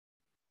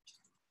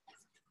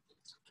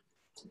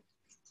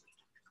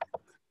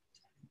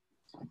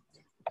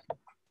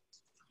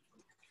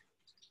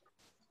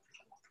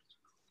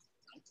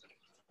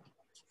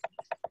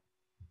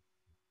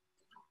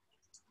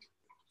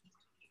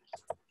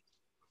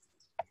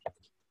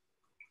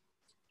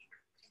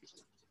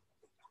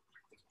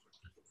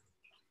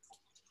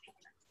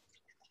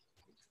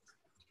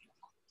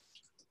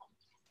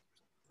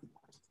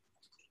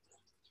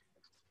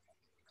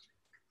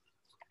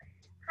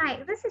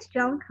Hi, this is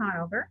Joan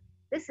Conover.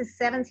 This is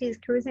Seven Seas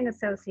Cruising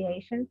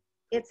Association.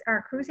 It's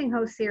our cruising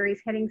host series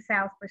heading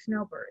south for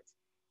Snowbirds.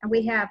 And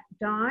we have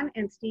Dawn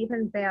and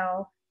Stephen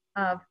Bell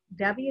of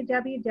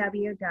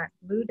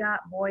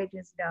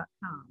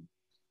www.blue.voyages.com.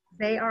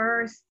 They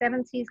are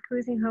Seven Seas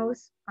cruising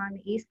hosts on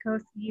the East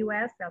Coast of the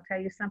U.S. They'll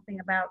tell you something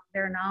about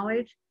their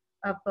knowledge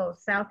of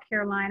both South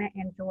Carolina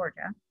and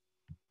Georgia.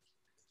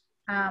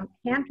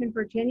 Hampton,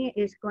 Virginia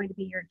is going to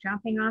be your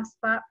jumping off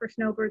spot for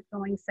Snowbirds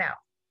going south.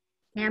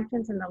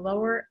 Hampton's in the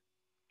lower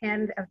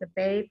end of the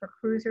bay for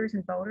cruisers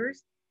and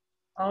boaters.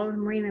 All of the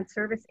marine and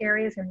service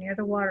areas are near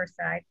the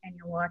waterside and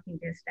your walking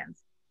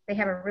distance. They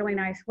have a really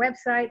nice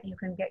website. You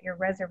can get your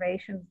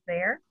reservations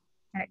there,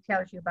 and it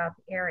tells you about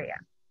the area.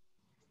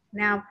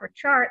 Now for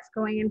charts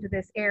going into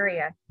this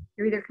area,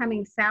 you're either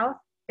coming south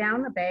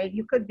down the bay,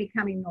 you could be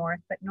coming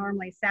north, but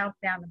normally south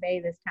down the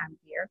bay this time of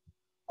year,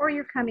 or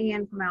you're coming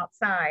in from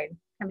outside,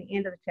 coming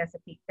into the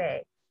Chesapeake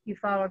Bay. You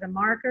follow the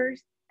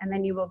markers, and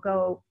then you will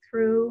go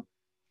through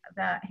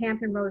the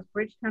Hampton Roads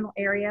Bridge Tunnel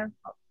area,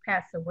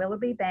 past the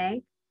Willoughby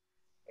Bank.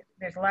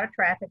 There's a lot of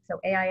traffic, so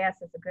AIS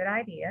is a good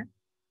idea.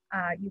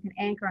 You can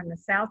anchor on the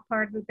south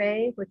part of the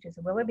bay, which is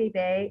Willoughby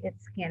Bay.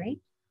 It's skinny,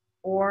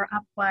 or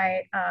up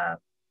by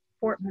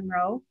Fort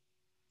Monroe.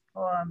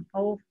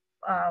 Old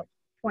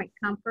Point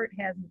Comfort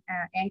has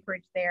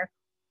anchorage there,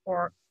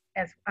 or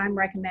as I'm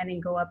recommending,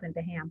 go up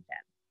into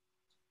Hampton,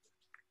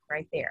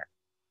 right there.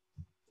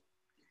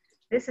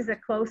 This is a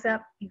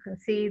close-up. You can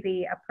see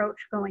the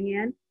approach going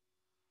in,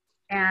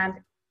 and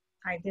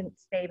I didn't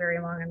stay very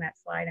long on that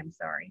slide, I'm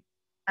sorry.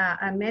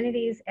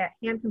 Amenities at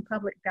Hampton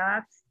Public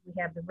Docks. We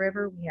have the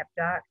river, we have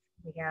docks,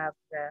 we have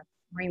the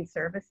marine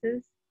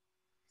services.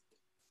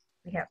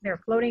 There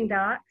are floating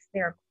docks.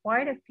 There are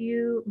quite a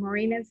few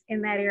marinas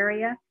in that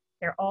area.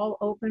 They're all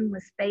open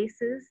with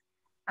spaces.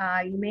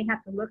 You may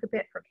have to look a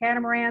bit for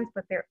catamarans,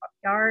 but there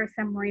are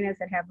some marinas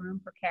that have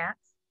room for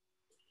cats.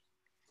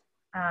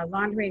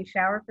 Laundry and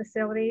shower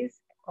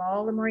facilities.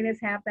 All the marinas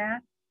have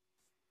that.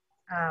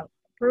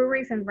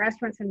 Breweries and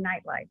restaurants and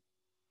nightlife.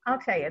 I'll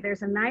tell you,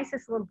 there's a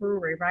nicest little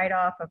brewery right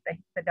off of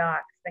the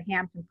docks, the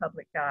Hampton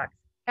Public Docks.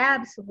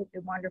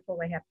 Absolutely wonderful.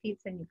 They have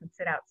pizza and you can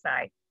sit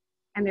outside.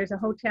 And there's a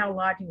hotel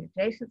lodging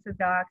adjacent to the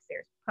docks.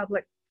 There's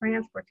public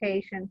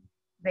transportation.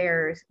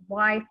 There's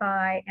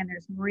Wi-Fi, and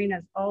there's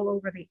marinas all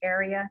over the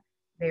area.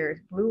 There's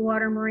Blue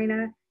Water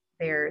Marina.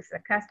 There's a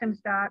customs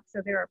dock.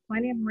 So there are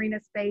plenty of marina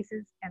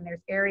spaces, and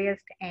there's areas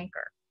to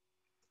anchor.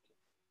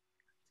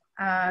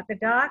 The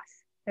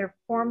docks, they're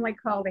formerly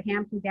called the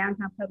Hampton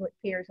Downtown Public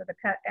Piers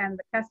and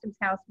the Customs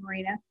House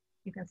Marina.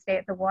 You can stay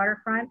at the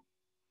waterfront.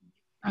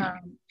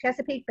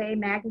 Chesapeake Bay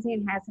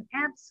Magazine has an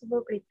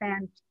absolutely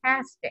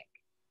fantastic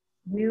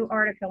new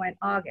article in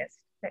August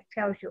that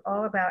tells you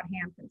all about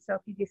Hampton. So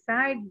if you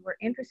decide you were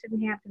interested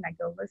in Hampton, I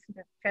go listen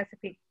to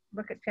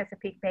look at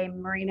Chesapeake Bay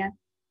Marina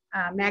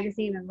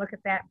magazine and look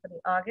at that for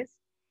the August.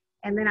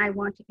 And then I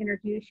want to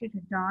introduce you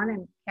to Dawn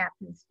and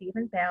Captain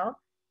Stephen Bell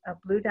of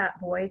Blue Dot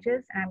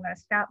Voyages. And I'm going to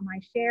stop my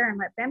share and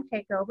let them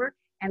take over.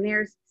 And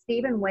there's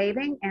Stephen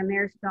waving, and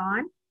there's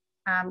Dawn.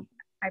 I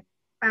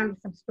found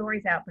some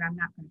stories out, but I'm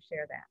not going to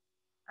share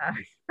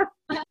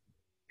that.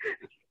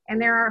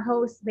 And there are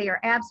hosts. They are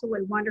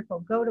absolutely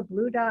wonderful. Go to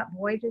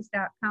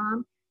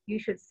blue.voyages.com. You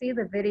should see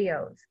the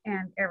videos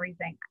and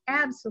everything.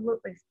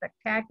 Absolutely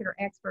spectacular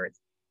experts.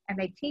 And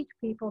they teach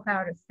people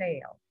how to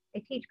sail.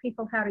 They teach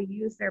people how to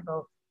use their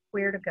boat,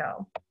 where to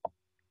go.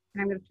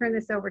 And I'm going to turn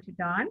this over to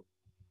Dawn.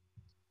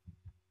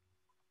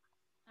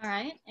 All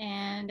right,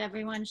 and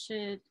everyone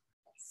should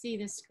see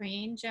the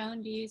screen.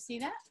 Joan, do you see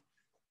that?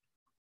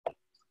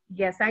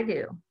 Yes, I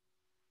do.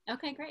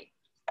 Okay, great.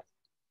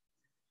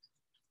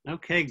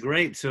 Okay,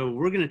 great. So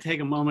we're going to take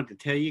a moment to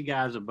tell you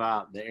guys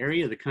about the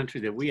area of the country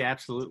that we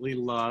absolutely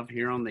love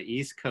here on the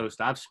East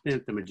Coast. I've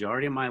spent the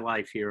majority of my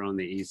life here on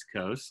the East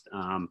Coast,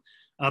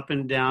 up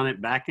and down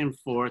it, back and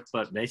forth,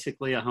 but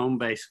basically a home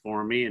base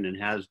for me, and it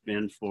has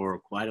been for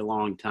quite a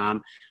long time.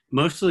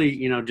 Mostly,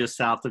 you know, just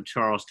south of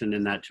Charleston,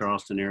 in that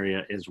Charleston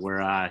area is where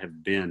I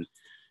have been.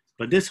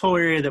 But this whole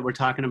area that we're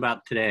talking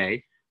about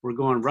today, we're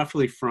going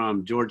roughly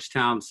from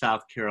Georgetown,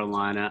 South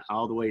Carolina,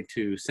 all the way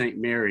to St.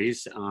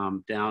 Mary's,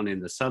 down in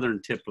the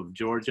southern tip of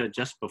Georgia,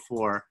 just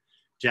before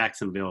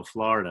Jacksonville,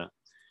 Florida.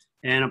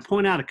 And I'll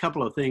point out a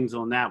couple of things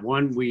on that.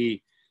 One,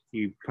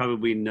 you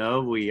probably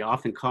know, we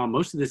often call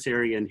most of this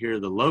area in here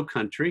the Low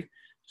Country.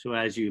 So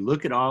as you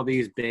look at all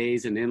these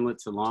bays and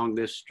inlets along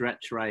this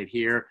stretch right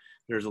here,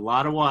 there's a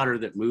lot of water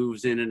that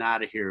moves in and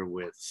out of here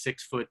with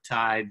 6-foot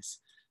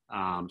tides,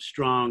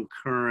 strong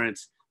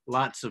currents,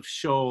 lots of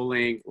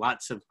shoaling,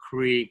 lots of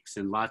creeks,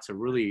 and lots of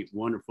really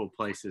wonderful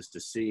places to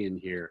see in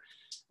here.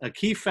 A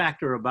key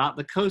factor about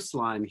the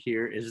coastline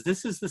here is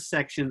this is the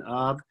section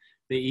of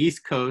the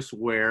East Coast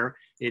where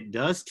it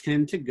does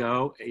tend to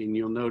go, and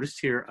you'll notice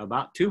here,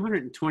 about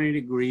 220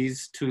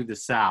 degrees to the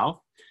south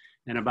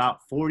and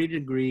about 40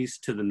 degrees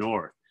to the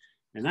north.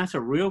 And that's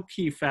a real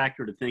key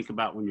factor to think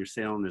about when you're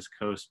sailing this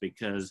coast,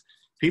 because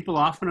people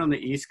often on the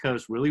East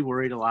Coast really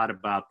worried a lot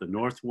about the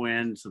north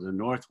winds or the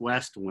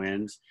northwest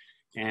winds.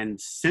 And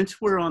since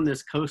we're on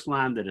this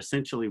coastline that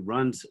essentially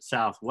runs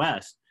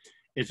southwest,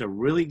 it's a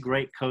really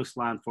great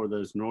coastline for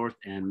those north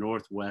and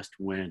northwest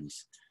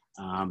winds.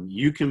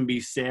 You can be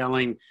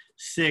sailing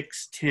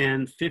 6,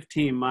 10,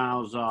 15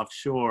 miles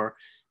offshore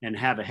and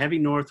have a heavy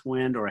north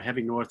wind or a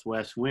heavy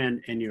northwest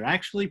wind, and you're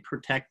actually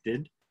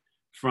protected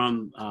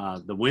from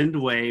the wind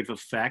wave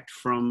effect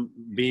from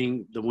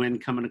being the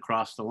wind coming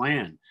across the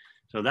land.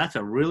 So that's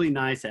a really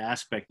nice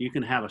aspect. You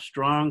can have a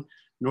strong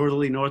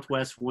northerly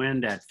northwest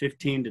wind at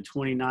 15 to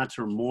 20 knots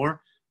or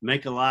more,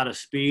 make a lot of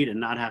speed and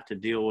not have to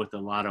deal with a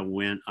lot of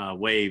wind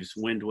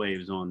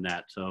waves on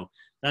that. So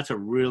that's a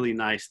really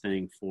nice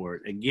thing for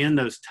it. Again,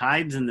 those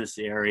tides in this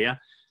area,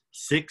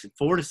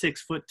 4 to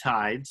 6 foot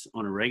tides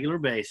on a regular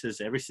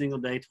basis, every single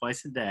day,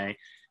 twice a day.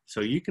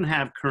 So you can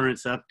have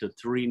currents up to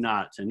 3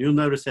 knots. And you'll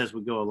notice as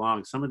we go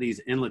along, some of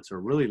these inlets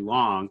are really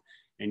long,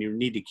 and you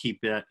need to keep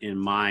that in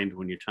mind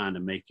when you're trying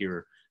to make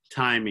your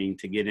timing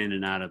to get in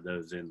and out of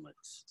those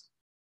inlets.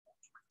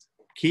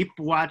 Keep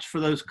watch for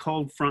those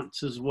cold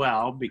fronts as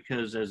well,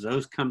 because as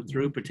those come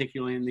through,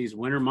 particularly in these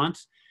winter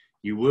months,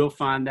 you will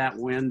find that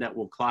wind that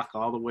will clock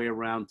all the way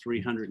around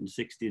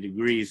 360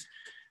 degrees.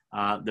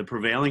 The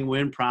prevailing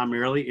wind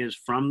primarily is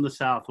from the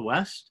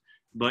southwest,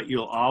 but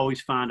you'll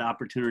always find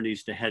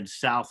opportunities to head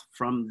south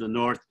from the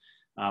north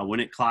when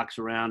it clocks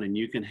around, and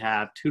you can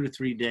have 2 to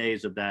 3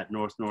 days of that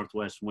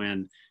north-northwest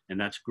wind, and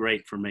that's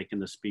great for making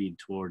the speed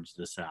towards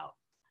the south.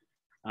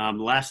 The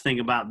last thing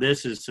about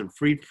this is some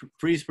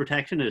freeze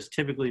protection is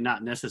typically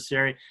not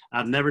necessary.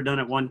 I've never done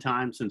it one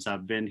time since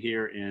I've been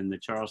here in the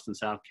Charleston,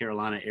 South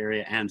Carolina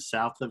area and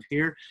south of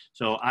here,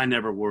 so I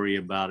never worry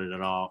about it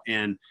at all.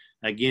 And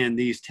again,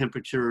 these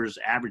temperatures,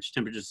 average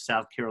temperatures in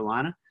South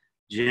Carolina,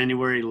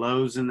 January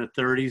lows in the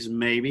 30s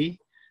maybe,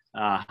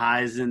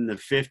 highs in the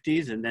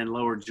 50s, and then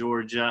lower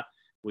Georgia,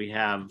 we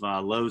have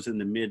lows in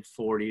the mid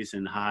 40s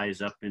and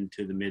highs up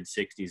into the mid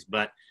 60s.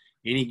 But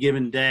any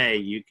given day,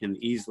 you can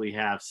easily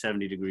have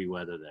 70-degree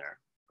weather there.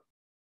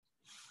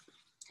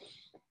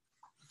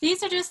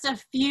 These are just a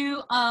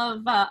few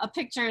of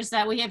pictures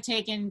that we have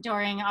taken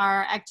during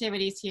our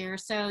activities here.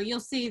 So you'll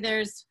see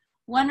there's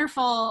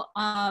wonderful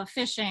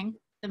fishing.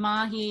 The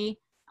mahi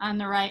on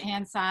the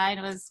right-hand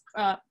side was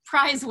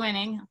prize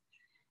winning.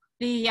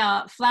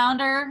 The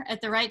flounder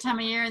at the right time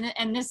of year,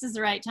 and this is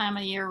the right time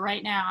of year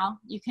right now.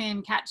 You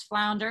can catch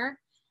flounder.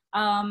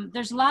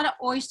 There's a lot of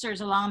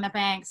oysters along the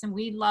banks, and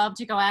we love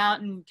to go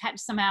out and catch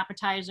some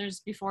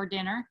appetizers before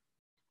dinner.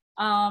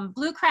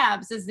 Blue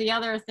crabs is the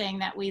other thing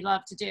that we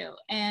love to do.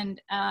 And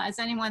as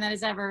anyone that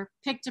has ever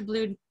picked a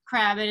blue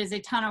crab, it is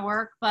a ton of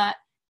work, but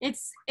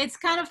it's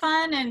kind of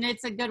fun, and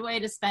it's a good way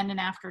to spend an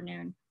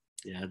afternoon.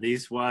 Yeah,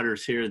 these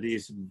waters here,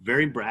 these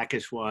very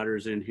brackish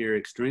waters in here,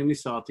 extremely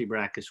salty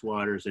brackish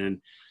waters,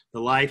 and the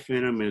life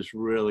in them is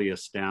really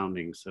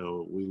astounding.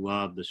 So we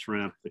love the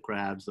shrimp, the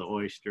crabs, the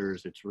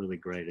oysters. It's really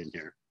great in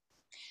here.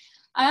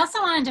 I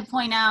also wanted to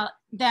point out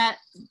that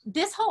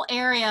this whole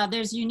area,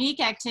 there's unique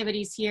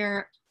activities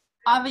here.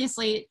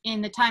 Obviously,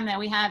 in the time that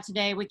we have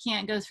today, we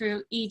can't go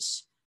through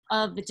each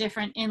of the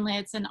different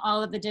inlets and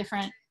all of the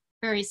different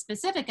very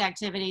specific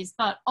activities,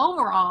 but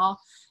overall,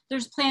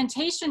 there's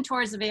plantation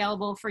tours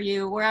available for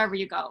you wherever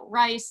you go.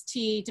 Rice,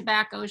 tea,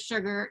 tobacco,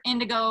 sugar,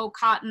 indigo,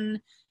 cotton,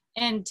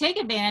 and take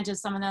advantage of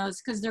some of those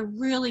because they're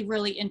really,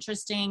 really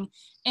interesting.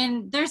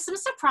 And there's some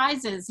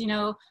surprises, you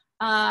know,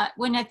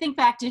 when I think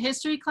back to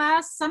history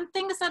class, some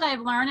things that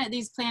I've learned at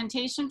these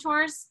plantation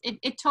tours,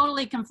 it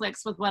totally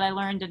conflicts with what I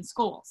learned in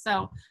school.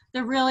 So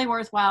they're really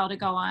worthwhile to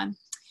go on.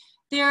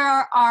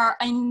 There are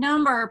a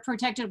number of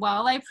protected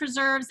wildlife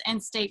preserves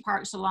and state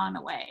parks along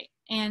the way,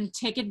 and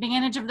take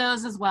advantage of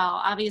those as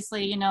well.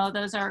 Obviously, you know,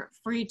 those are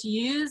free to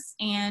use,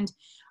 and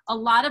a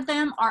lot of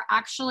them are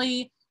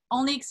actually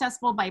only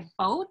accessible by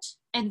boat.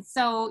 And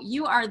so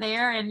you are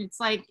there and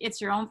it's like,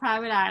 it's your own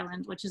private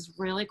island, which is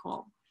really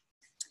cool.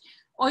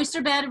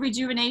 Oyster bed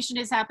rejuvenation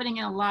is happening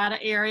in a lot of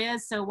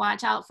areas, so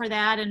watch out for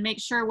that and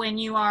make sure when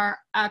you are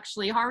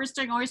actually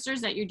harvesting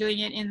oysters that you're doing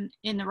it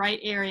in the right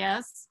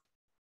areas.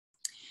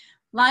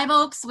 Live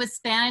oaks with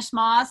Spanish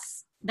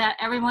moss that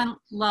everyone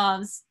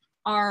loves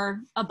are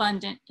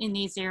abundant in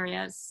these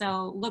areas,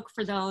 so look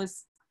for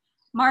those.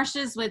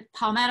 Marshes with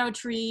palmetto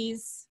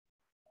trees,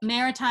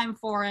 maritime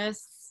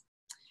forests.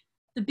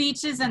 The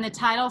beaches and the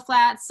tidal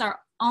flats are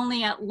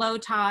only at low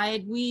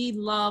tide. We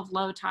love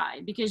low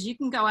tide because you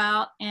can go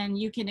out and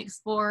you can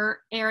explore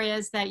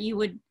areas that you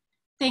would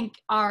think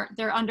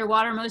they're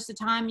underwater most of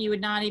the time. You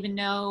would not even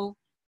know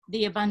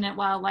the abundant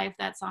wildlife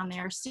that's on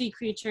there. Sea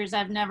creatures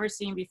I've never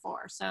seen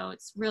before, so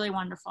it's really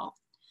wonderful.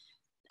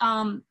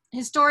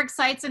 Historic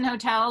sites and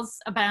hotels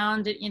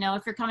abound. You know,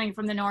 if you're coming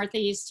from the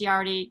Northeast, you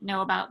already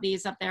know about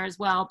these up there as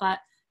well, but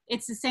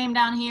it's the same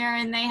down here,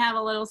 and they have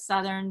a little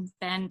southern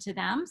bend to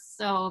them.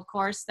 So of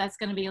course, that's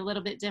going to be a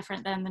little bit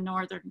different than the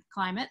northern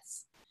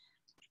climates.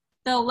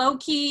 The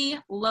low-key,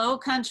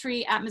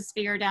 low-country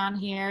atmosphere down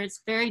here,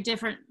 it's very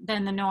different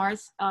than the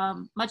north,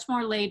 much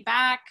more laid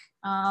back,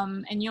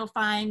 and you'll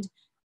find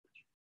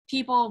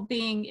people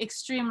being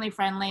extremely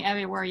friendly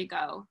everywhere you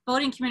go.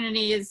 Boating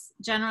community is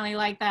generally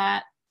like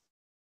that.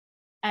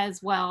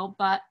 as well,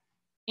 but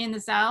in the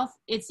south,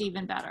 it's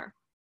even better.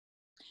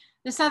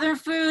 The southern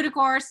food, of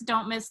course,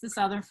 don't miss the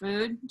southern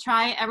food.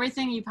 Try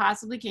everything you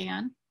possibly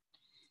can.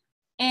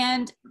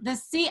 And the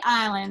sea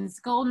islands,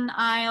 Golden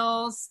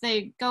Isles,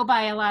 they go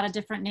by a lot of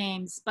different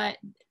names, but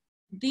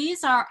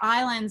these are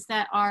islands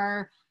that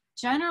are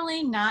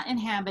generally not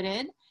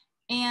inhabited.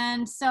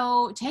 And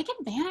so take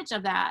advantage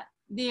of that.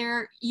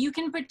 You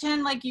can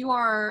pretend like you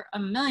are a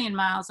million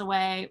miles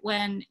away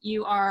when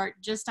you are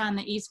just on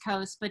the East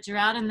Coast, but you're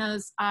out in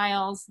those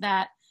isles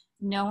that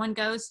no one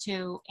goes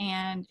to,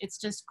 and it's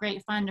just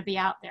great fun to be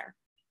out there.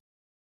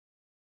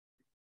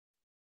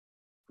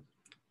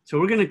 So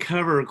we're going to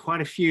cover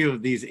quite a few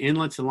of these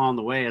inlets along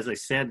the way. As I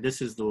said,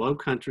 this is the low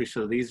country,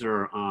 so these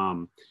are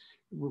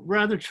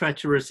rather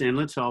treacherous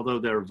inlets, although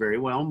they're very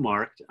well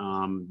marked.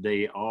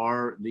 They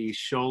are the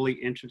shoaly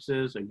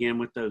entrances, again,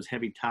 with those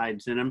heavy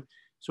tides in them.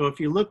 So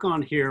if you look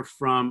on here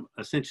from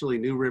essentially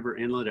New River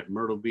Inlet at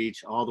Myrtle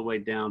Beach all the way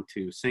down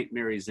to St.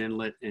 Mary's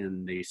Inlet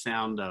in the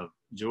Sound of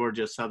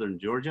Georgia, southern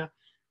Georgia,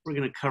 we're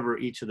going to cover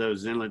each of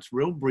those inlets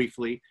real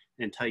briefly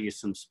and tell you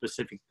some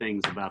specific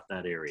things about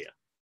that area.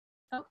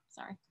 Oh,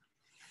 sorry.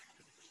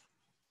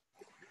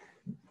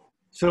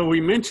 So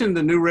we mentioned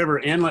the New River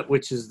Inlet,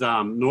 which is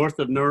north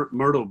of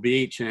Myrtle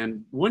Beach.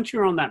 And once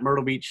you're on that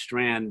Myrtle Beach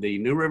strand, the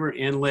New River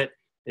Inlet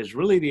is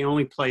really the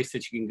only place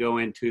that you can go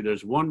into.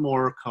 There's one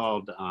more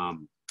called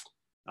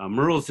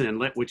Merle's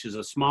Inlet, which is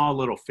a small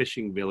little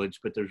fishing village,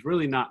 but there's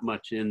really not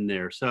much in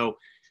there. So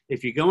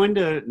if you go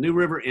into New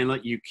River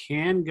Inlet, you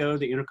can go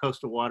the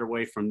Intercoastal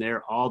Waterway from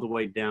there all the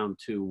way down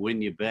to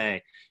Winyah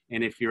Bay.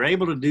 And if you're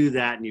able to do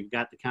that and you've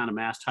got the kind of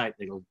mast height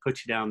that'll put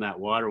you down that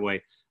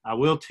waterway, I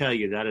will tell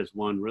you that is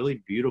one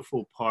really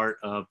beautiful part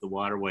of the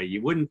waterway.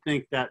 You wouldn't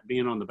think that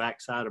being on the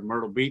backside of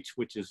Myrtle Beach,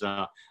 which is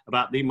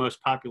about the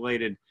most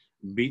populated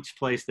beach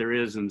place there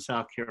is in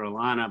South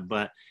Carolina,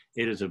 but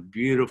it is a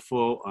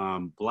beautiful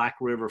Black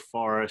River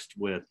forest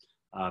with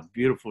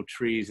beautiful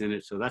trees in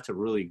it. So that's a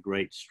really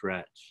great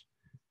stretch.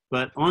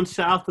 But on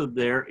south of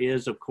there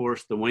is, of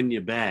course, the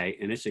Winyah Bay,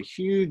 and it's a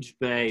huge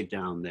bay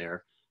down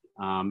there.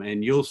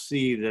 And you'll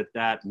see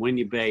that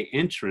Winyah Bay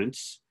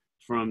entrance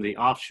from the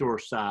offshore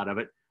side of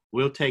it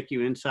will take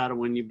you inside of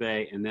Winyah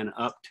Bay and then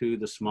up to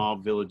the small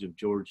village of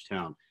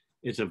Georgetown.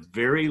 It's a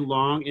very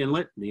long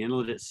inlet. The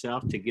inlet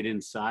itself to get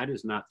inside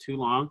is not too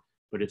long,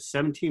 but it's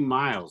 17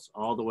 miles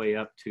all the way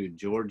up to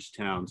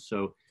Georgetown.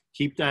 So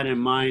keep that in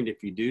mind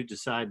if you do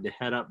decide to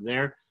head up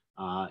there.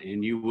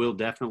 And you will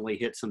definitely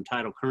hit some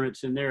tidal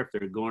currents in there. If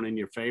they're going in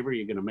your favor,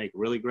 you're going to make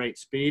really great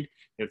speed.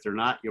 If they're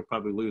not, you'll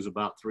probably lose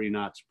about 3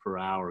 knots per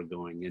hour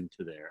going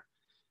into there.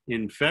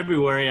 In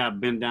February,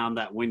 I've been down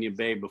that Winyah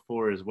Bay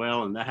before as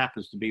well, and that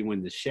happens to be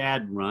when the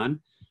shad run.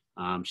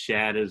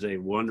 Shad is a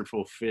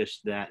wonderful fish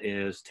that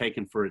is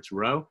taken for its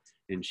roe,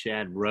 and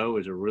shad roe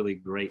is a really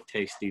great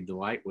tasty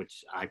delight,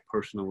 which I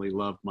personally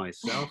love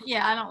myself.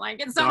 Yeah, I don't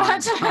like it so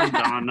much.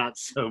 Dawn, not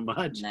so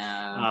much.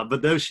 No.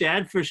 But those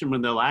shad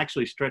fishermen, they'll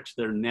actually stretch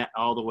their net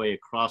all the way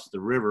across the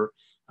river,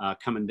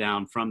 coming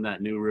down from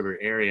that New River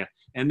area,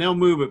 and they'll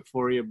move it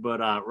for you, but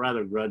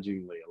rather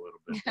grudgingly a little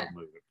bit, they'll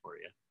move it for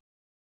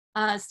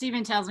you.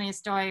 Stephen tells me a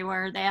story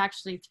where they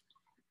actually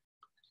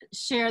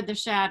shared the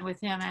shad with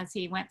him as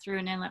he went through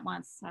an inlet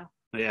once. So.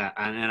 Yeah,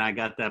 and I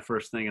got that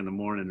first thing in the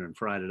morning and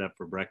fried it up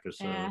for breakfast.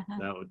 So yeah.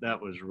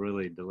 that was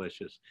really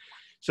delicious.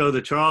 So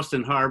the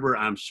Charleston Harbor,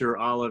 I'm sure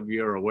all of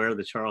you are aware of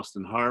the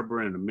Charleston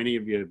Harbor, and many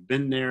of you have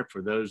been there.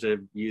 For those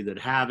of you that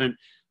haven't,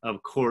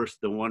 of course,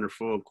 the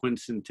wonderful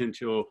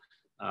quintessential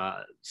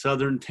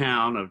southern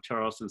town of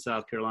Charleston,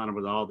 South Carolina,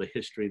 with all the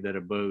history that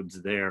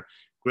abodes there.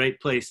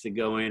 Great place to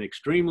go in,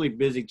 extremely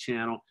busy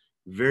channel,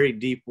 very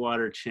deep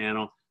water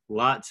channel,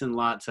 lots and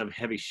lots of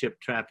heavy ship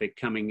traffic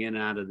coming in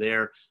out of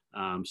there.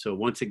 So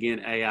once again,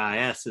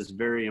 AIS is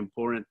very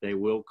important. They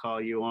will call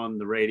you on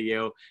the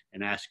radio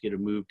and ask you to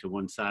move to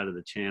one side of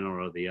the channel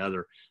or the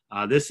other.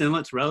 This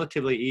inlet's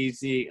relatively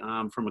easy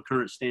from a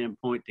current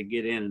standpoint to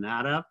get in and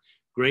out of.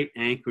 Great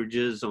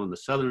anchorages on the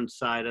southern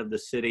side of the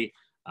city.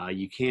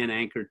 You can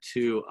anchor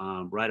to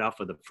right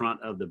off of the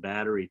front of the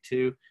battery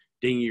too.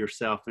 Dinghy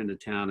yourself into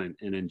town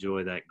and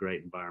enjoy that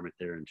great environment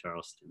there in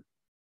Charleston.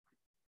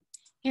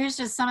 Here's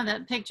just some of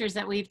the pictures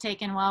that we've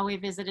taken while we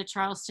visited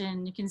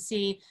Charleston. You can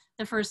see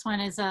the first one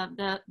is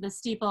the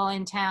steeple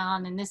in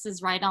town, and this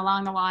is right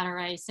along the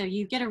waterway. So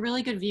you get a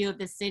really good view of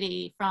the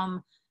city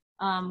from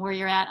where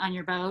you're at on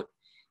your boat.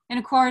 And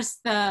of course,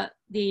 the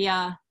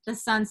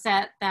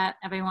sunset that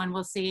everyone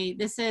will see.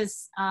 This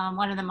is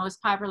one of the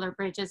most popular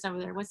bridges over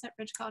there. What's that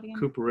bridge called again?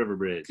 Cooper River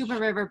Bridge. Cooper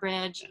River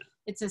Bridge. Yeah.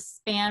 It's a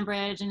span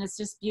bridge, and it's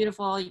just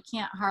beautiful. You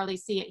can't hardly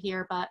see it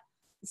here, but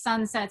the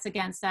sunsets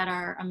against that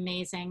are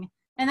amazing.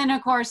 And then,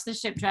 of course, the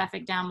ship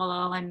traffic down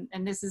below, and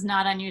this is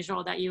not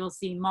unusual that you will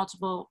see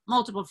multiple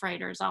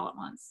freighters all at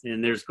once.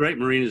 And there's great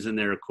marinas in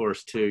there, of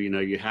course, too. You know,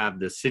 you have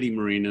the city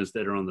marinas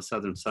that are on the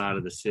southern side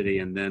of the city,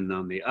 and then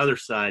on the other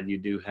side, you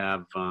do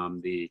have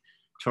the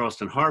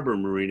Charleston Harbor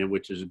Marina,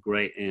 which is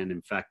great, and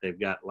in fact, they've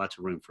got lots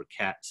of room for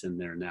cats in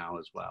there now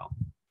as well.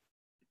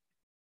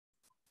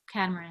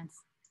 Catamarans.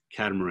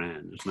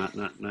 Catamaran. It's not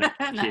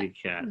kitty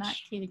cats. Not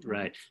kitty cats.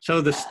 Right.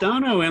 So the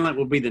Stono Inlet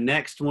will be the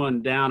next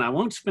one down. I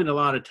won't spend a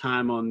lot of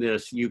time on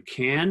this. You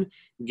can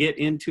get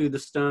into the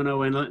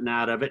Stono Inlet and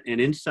out of it.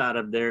 And inside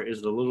of there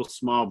is the little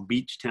small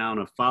beach town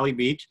of Folly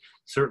Beach,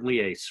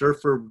 certainly a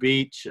surfer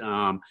beach,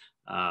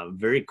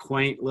 very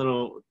quaint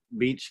little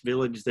beach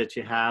village that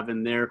you have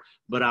in there.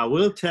 But I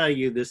will tell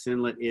you, this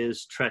inlet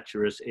is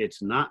treacherous.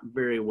 It's not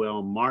very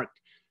well marked.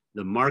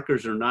 The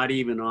markers are not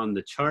even on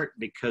the chart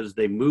because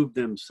they move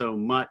them so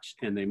much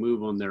and they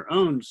move on their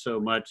own so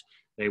much,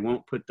 they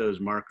won't put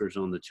those markers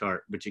on the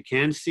chart. But you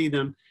can see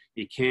them,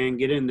 you can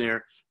get in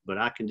there, but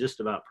I can just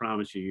about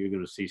promise you, you're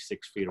going to see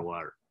 6 feet of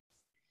water.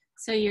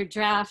 So your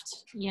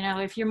draft, you know,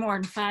 if you're more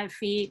than 5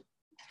 feet,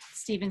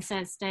 Stephen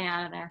says stay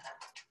out of there.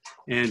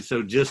 And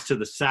so just to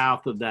the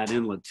south of that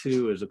inlet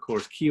too is, of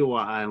course,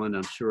 Kiowa Island.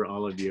 I'm sure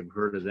all of you have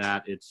heard of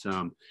that. It's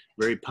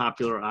very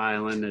popular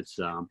island. It's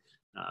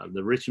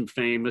the rich and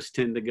famous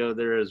tend to go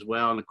there as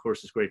well. And of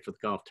course, it's great for the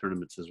golf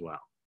tournaments as well.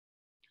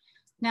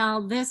 Now,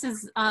 this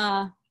is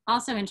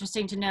also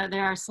interesting to note.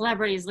 There are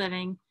celebrities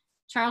living.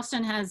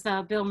 Charleston has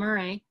Bill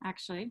Murray,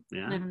 actually,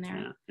 living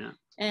there. Yeah.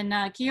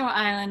 And Kiowa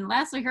Island,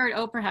 last we heard,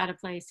 Oprah had a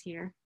place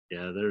here.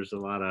 Yeah, there's a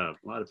lot of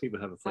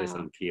people have a place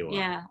on Kiowa.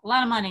 Yeah, a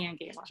lot of money on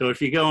Kiowa. So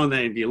if you go on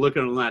that, if you look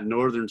on that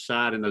northern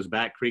side and those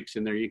back creeks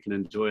in there, you can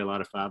enjoy a lot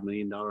of $5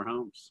 million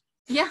homes.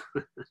 Yeah.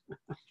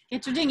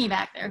 Get your dinghy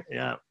back there.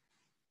 Yeah.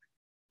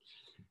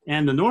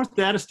 And the North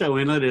Edisto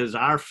Inlet is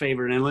our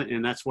favorite inlet,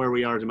 and that's where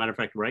we are, as a matter of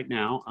fact, right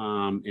now.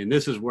 And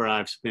this is where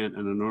I've spent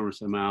an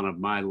enormous amount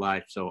of my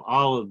life. So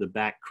all of the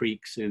back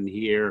creeks in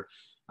here,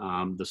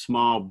 the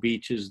small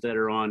beaches that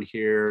are on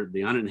here,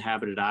 the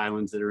uninhabited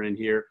islands that are in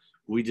here,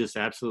 we just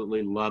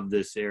absolutely love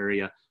this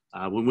area.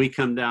 When we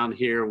come down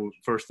here,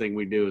 first thing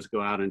we do is go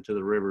out into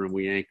the river and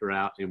we anchor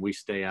out and we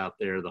stay out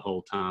there the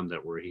whole time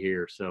that we're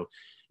here. So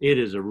it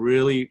is a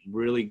really,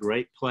 really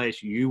great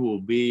place. You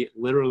will be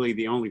literally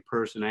the only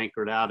person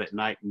anchored out at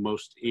night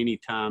most any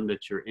time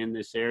that you're in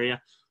this area.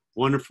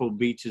 Wonderful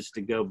beaches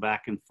to go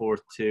back and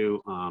forth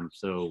to.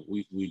 So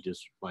we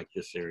just like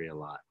this area a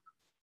lot.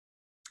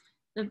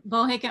 The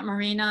Bohicket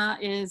Marina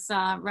is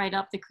right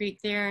up the creek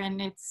there, and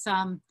it's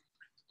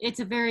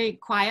a very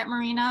quiet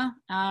marina,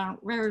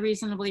 very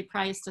reasonably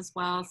priced as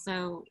well.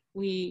 So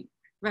we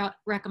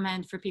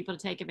recommend for people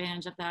to take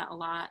advantage of that a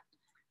lot.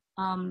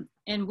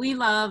 And we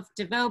love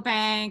DeVoe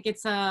Bank.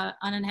 It's a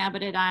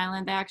uninhabited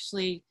island. They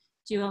actually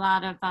do a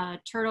lot of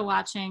turtle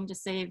watching to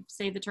save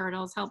the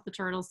turtles, help the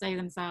turtles save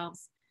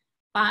themselves.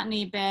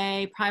 Botany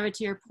Bay,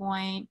 Privateer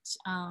Point.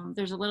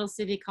 There's a little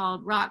city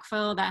called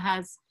Rockville that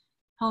has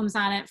homes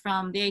on it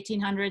from the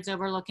 1800s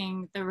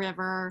overlooking the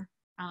river.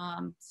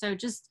 So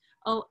just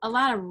a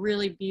lot of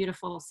really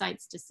beautiful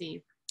sights to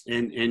see.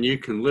 And you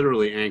can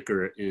literally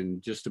anchor it in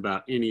just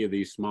about any of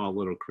these small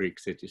little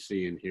creeks that you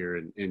see in here,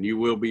 and you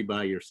will be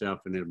by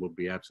yourself, and it will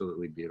be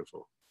absolutely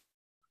beautiful.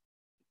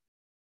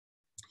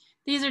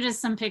 These are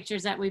just some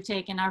pictures that we've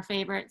taken, our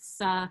favorites.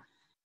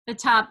 The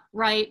top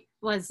right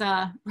was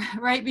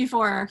right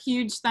before a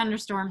huge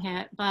thunderstorm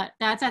hit, but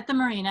that's at the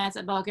marina. It's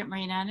at Bohicket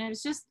Marina, and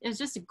it's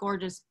just a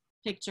gorgeous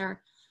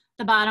picture.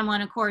 The bottom one,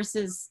 of course,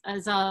 is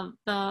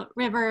the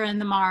river and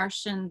the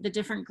marsh and the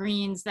different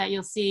greens that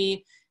you'll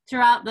see.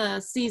 Throughout the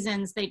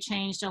seasons, they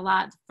changed a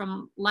lot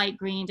from light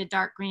green to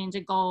dark green to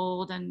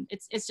gold, and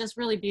it's just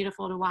really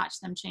beautiful to watch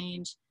them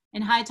change.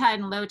 And high tide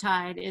and low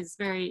tide is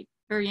very,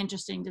 very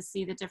interesting to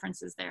see the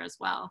differences there as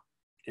well.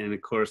 And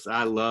of course,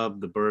 I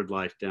love the bird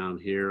life down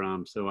here.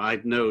 So I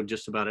know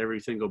just about every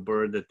single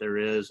bird that there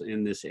is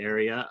in this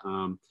area.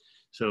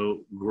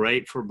 So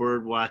great for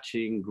bird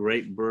watching,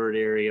 great bird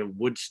area.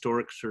 Wood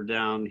storks are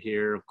down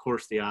here. Of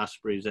course, the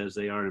ospreys, as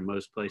they are in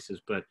most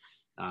places, but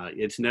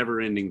it's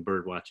never-ending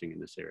bird watching in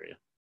this area.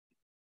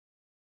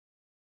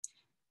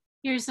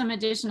 Here's some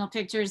additional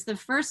pictures. The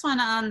first one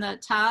on the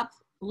top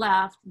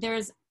left,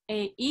 there's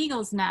a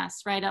eagle's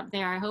nest right up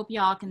there. I hope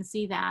y'all can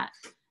see that.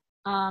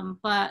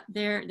 But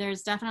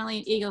there's definitely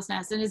an eagle's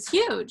nest, and it's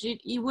huge.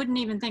 You wouldn't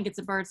even think it's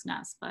a bird's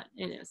nest, but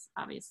it is,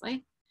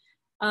 obviously.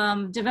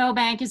 DeVoe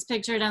Bank is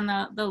pictured on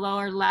the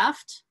lower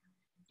left,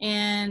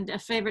 and a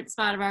favorite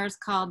spot of ours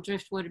called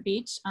Driftwood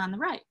Beach on the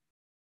right.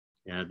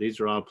 Yeah, these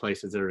are all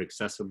places that are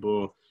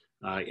accessible.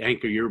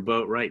 Anchor your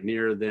boat right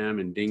near them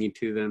and dinghy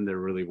to them. They're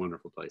really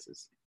wonderful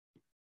places.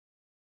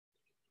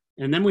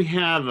 And then we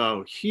have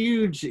a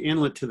huge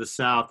inlet to the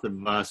south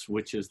of us,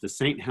 which is the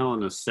St.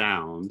 Helena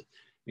Sound.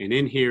 And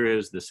in here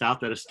is the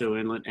South Edisto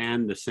Inlet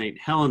and the St.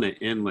 Helena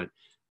Inlet.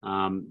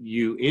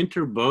 You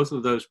enter both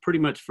of those pretty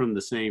much from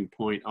the same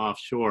point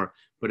offshore,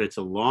 but it's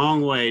a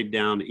long way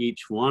down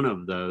each one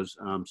of those.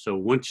 So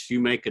once you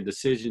make a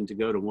decision to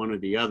go to one or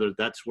the other,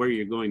 that's where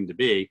you're going to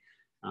be.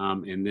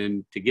 And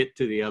then to get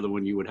to the other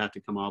one, you would have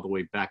to come all the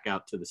way back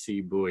out to the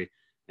sea buoy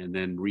and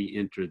then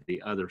re-enter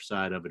the other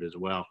side of it as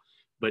well.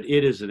 But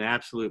it is an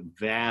absolute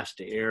vast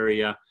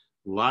area.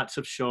 Lots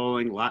of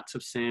shoaling, lots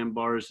of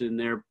sandbars in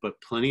there, but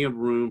plenty of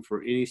room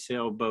for any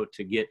sailboat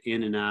to get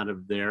in and out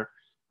of there.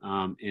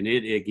 And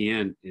it,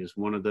 again, is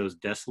one of those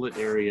desolate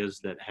areas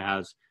that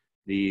has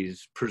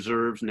these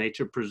preserves,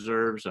 nature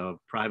preserves of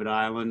private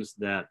islands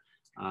that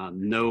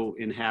no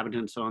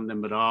inhabitants on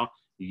them at all.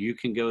 You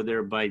can go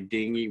there by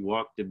dinghy,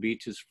 walk the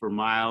beaches for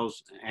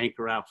miles,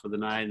 anchor out for the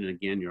night, and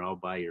again, you're all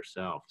by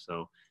yourself.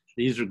 So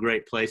these are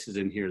great places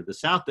in here. The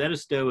South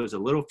Edisto is a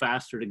little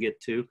faster to get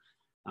to,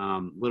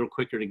 a little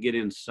quicker to get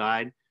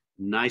inside.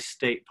 Nice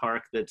state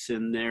park that's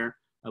in there.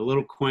 A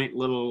little quaint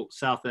little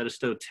South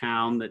Edisto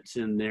town that's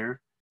in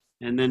there.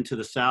 And then to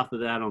the south of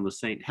that on the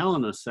St.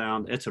 Helena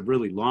Sound, it's a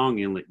really long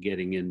inlet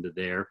getting into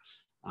there.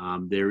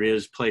 There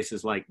is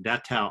places like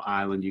Datau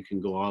Island you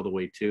can go all the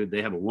way to.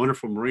 They have a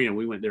wonderful marina.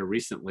 We went there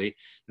recently,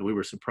 and we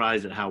were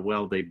surprised at how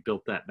well they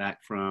built that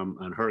back from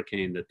a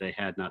hurricane that they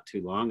had not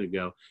too long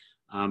ago.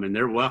 And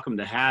they're welcome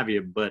to have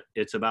you, but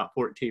it's about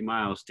 14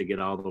 miles to get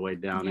all the way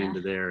down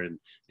into there,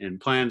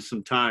 and plan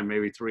some time,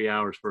 maybe 3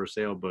 hours for a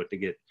sailboat to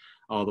get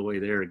all the way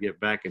there to get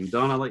back. And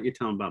Dawn, I'll let you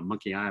tell them about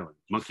Monkey Island.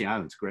 Monkey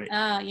Island's great.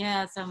 Oh,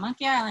 yeah. So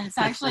Monkey Island, it's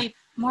actually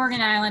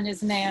Morgan Island is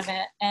the name of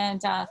it.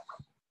 And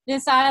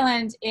this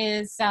island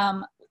is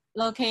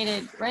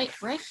located right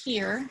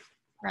here,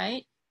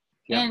 right?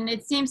 Yep. And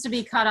it seems to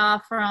be cut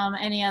off from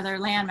any other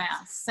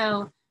landmass.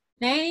 So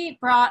they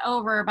brought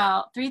over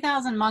about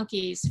 3,000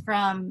 monkeys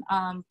from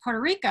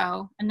Puerto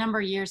Rico a number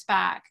of years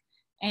back.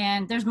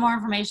 And there's more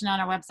information on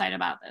our website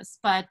about this.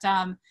 But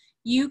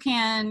you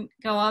can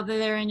go over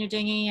there in your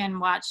dinghy and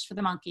watch for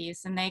the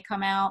monkeys. And they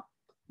come out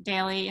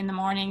daily in the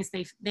mornings.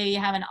 They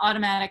have an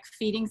automatic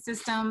feeding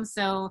system.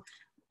 So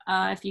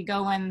if you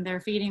go when they're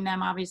feeding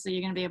them, obviously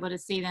you're going to be able to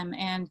see them.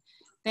 And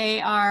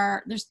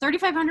there's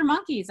 3,500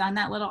 monkeys on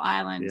that little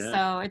island. Yeah.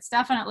 So it's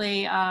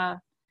definitely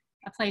a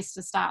place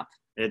to stop.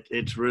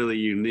 It's really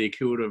unique.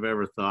 Who would have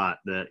ever thought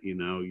that,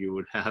 you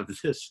would have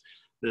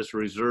this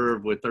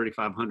reserve with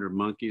 3,500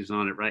 monkeys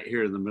on it right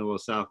here in the middle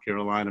of South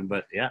Carolina?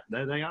 But yeah,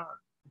 there they are.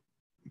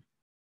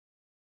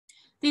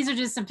 These are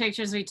just some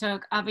pictures we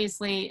took.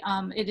 Obviously,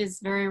 it is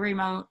very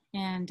remote,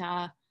 and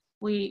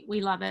we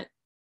love it.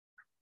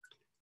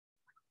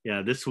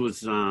 Yeah, this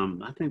was,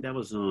 I think that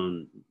was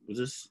was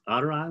this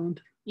Otter Island?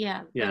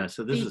 Yeah. Yeah,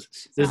 so this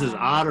is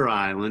Otter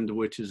Island,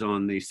 which is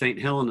on the St.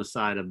 Helena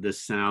side of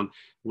this sound.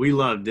 We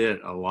loved it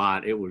a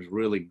lot. It was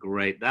really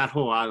great. That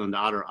whole island,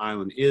 Otter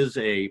Island, is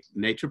a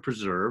nature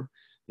preserve.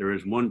 There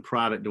is one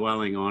private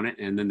dwelling on it,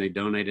 and then they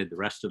donated the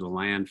rest of the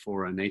land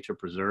for a nature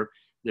preserve.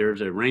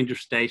 There's a ranger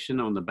station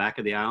on the back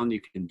of the island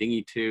you can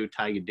dinghy to,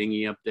 tie your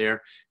dinghy up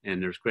there,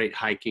 and there's great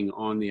hiking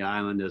on the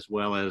island as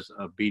well as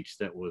a beach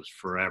that was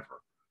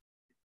forever.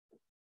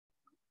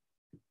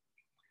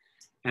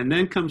 And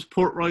then comes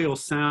Port Royal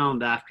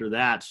Sound after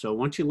that. So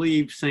once you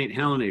leave St.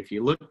 Helena, if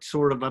you look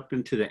sort of up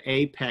into the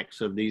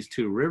apex of these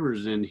two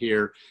rivers in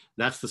here,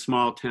 that's the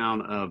small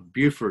town of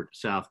Beaufort,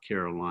 South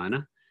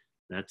Carolina.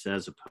 That's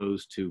as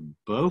opposed to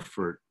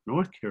Beaufort,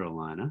 North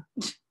Carolina.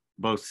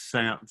 Both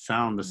sound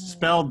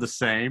spelled the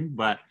same,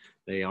 but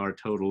they are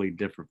totally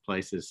different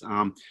places.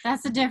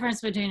 That's the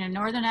difference between a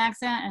northern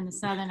accent and a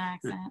southern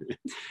accent.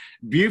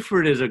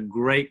 Beaufort is a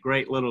great,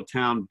 great little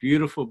town.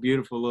 Beautiful,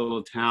 beautiful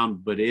little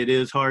town, but it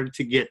is hard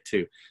to get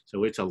to.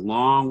 So it's a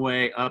long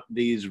way up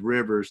these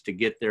rivers to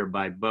get there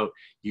by boat.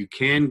 You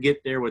can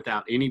get there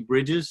without any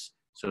bridges.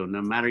 So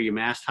no matter your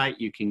mast height,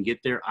 you can get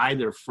there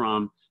either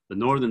from the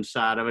northern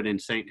side of it in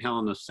St.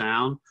 Helena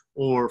Sound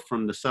or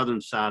from the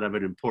southern side of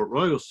it in Port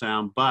Royal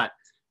Sound. But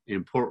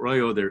in Port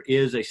Royal, there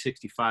is a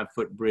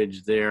 65-foot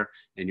bridge there,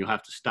 and you'll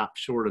have to stop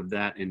short of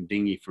that and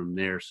dinghy from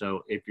there.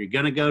 So if you're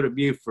going to go to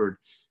Beaufort,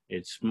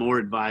 it's more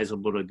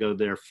advisable to go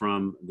there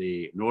from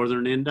the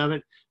northern end of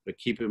it. But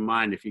keep in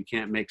mind, if you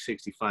can't make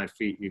 65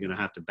 feet, you're going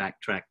to have to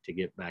backtrack to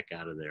get back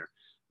out of there.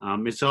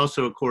 It's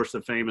also, of course,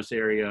 the famous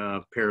area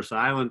of Parris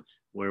Island,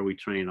 where we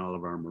train all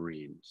of our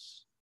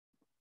Marines.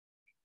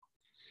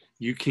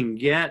 You can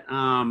get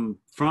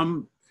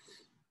from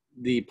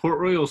the Port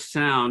Royal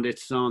Sound,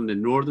 it's on the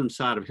northern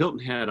side of Hilton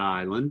Head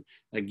Island.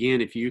 Again,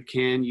 if you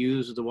can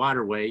use the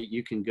waterway,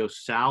 you can go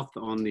south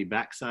on the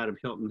backside of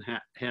Hilton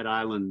Head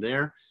Island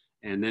there,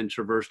 and then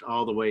traverse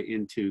all the way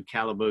into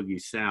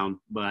Calabogie Sound.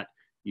 But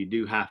you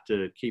do have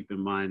to keep in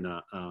mind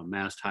a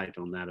mast height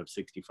on that of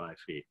 65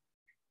 feet.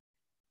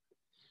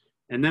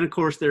 And then, of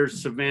course,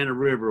 there's Savannah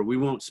River. We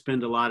won't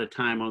spend a lot of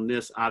time on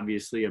this.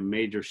 Obviously, a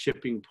major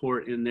shipping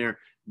port in there.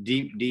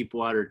 Deep, deep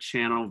water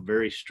channel,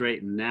 very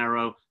straight and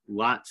narrow.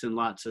 Lots and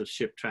lots of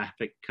ship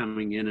traffic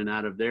coming in and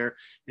out of there.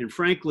 And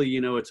frankly,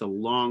 it's a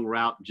long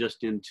route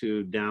just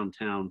into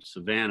downtown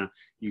Savannah.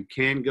 You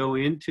can go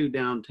into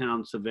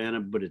downtown Savannah,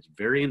 but it's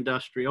very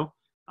industrial.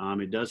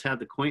 It does have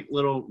the quaint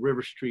little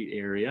River Street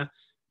area.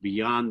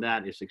 Beyond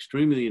that, it's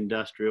extremely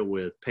industrial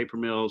with paper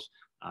mills,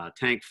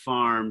 tank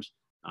farms,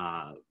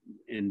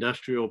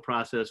 industrial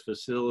process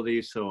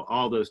facilities. So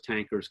all those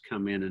tankers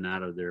come in and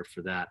out of there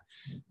for that.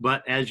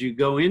 But as you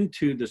go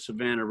into the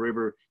Savannah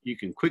River, you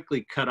can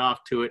quickly cut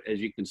off to it, as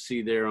you can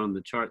see there on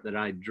the chart that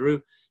I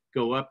drew,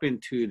 go up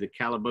into the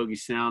Calabogie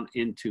Sound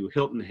into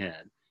Hilton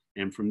Head.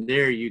 And from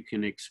there, you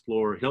can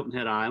explore Hilton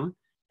Head Island,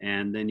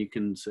 and then you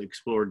can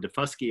explore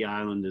Defusky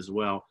Island as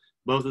well.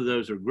 Both of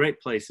those are great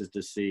places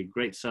to see,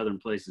 great southern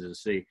places to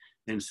see,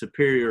 and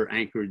superior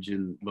anchorage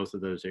in both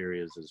of those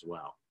areas as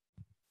well.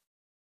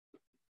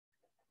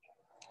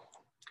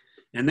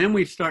 And then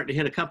we start to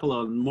hit a couple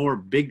of more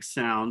big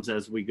sounds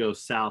as we go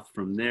south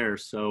from there.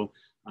 So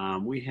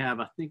we have,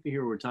 I think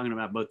here we're talking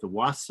about both the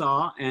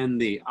Wausau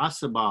and the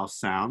Ossabaw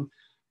Sound.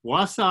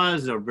 Wausau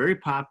is a very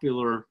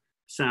popular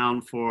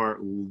sound for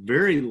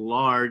very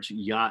large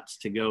yachts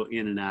to go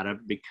in and out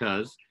of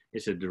because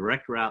it's a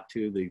direct route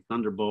to the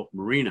Thunderbolt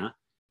Marina.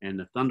 And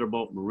the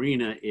Thunderbolt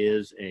Marina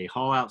is a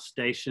haul out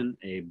station,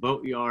 a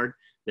boat yard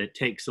that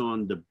takes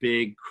on the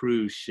big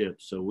cruise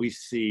ships. So we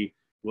see,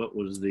 what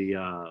was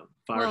the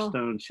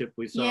Firestone ship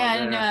we saw yeah,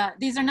 there? and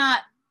these are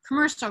not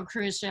commercial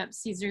cruise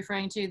ships he's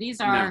referring to.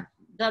 These are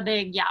the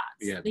big yachts.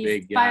 Yeah, these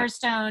big yachts.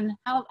 Firestone,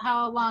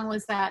 how long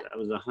was that? That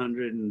was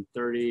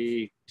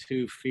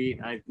 132 feet.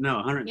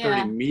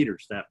 130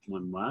 meters that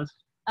one was.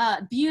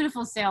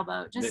 Beautiful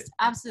sailboat, just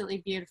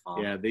absolutely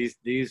beautiful. Yeah, these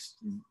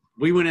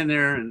we went in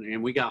there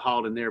and we got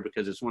hauled in there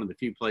because it's one of the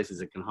few places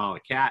that can haul a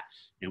cat,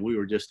 and we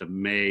were just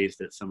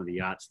amazed at some of the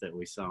yachts that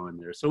we saw in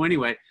there. So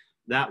anyway,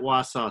 that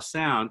Wausau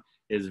Sound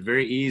is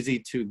very easy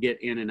to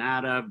get in and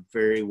out of,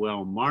 very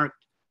well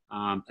marked.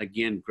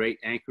 Again, great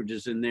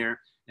anchorages in there.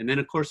 And then,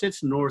 of course,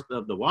 it's north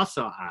of the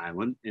Wausau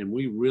Island, and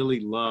we really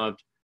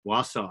loved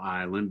Wausau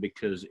Island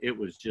because it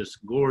was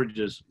just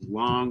gorgeous,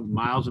 long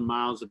miles and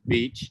miles of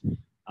beach,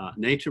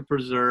 nature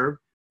preserve.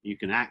 You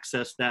can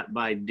access that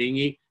by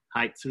dinghy,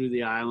 hike through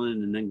the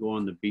island, and then go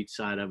on the beach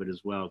side of it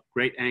as well.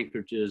 Great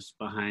anchorages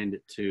behind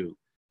it, too.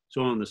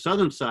 So on the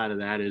southern side of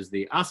that is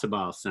the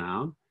Ossabaw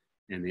Sound,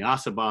 and the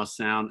Ossabaw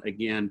Sound,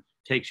 again,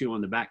 takes you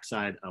on the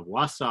backside of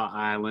Wausau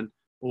Island,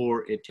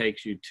 or it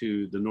takes you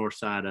to the north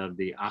side of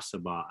the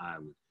Ossabaw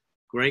Island.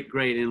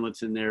 Great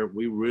inlets in there.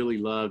 We really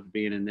loved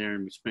being in there,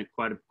 and we spent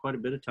quite a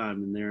bit of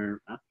time in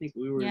there. I think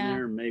we were in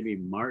there maybe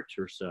March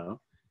or so.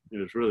 It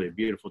was really a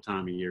beautiful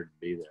time of year to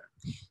be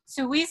there.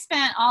 So we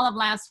spent all of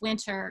last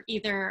winter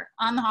either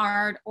on the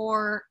Hard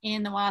or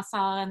in the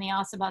Wausau and the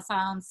Ossabaw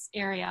Sounds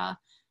area.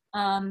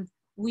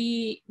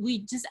 We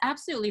just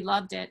absolutely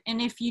loved it.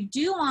 And if you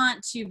do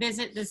want to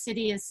visit the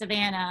city of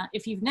Savannah,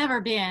 if you've never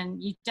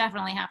been, you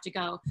definitely have to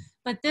go.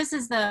 But this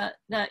is the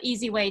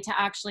easy way to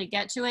actually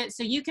get to it.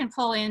 So you can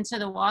pull into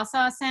the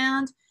Wausau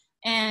Sound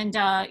and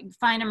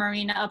find a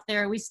marina up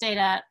there. We stayed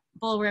at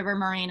Bull River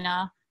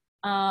Marina.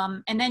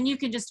 And then you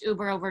can just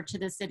Uber over to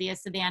the city of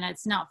Savannah.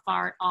 It's not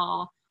far at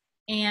all.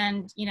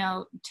 And, you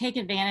know, take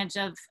advantage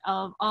of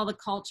all the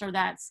culture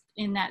that's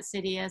in that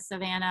city of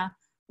Savannah.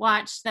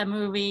 Watch the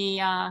movie,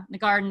 The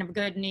Garden of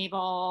Good and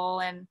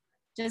Evil, and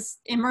just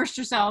immerse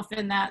yourself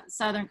in that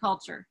Southern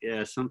culture.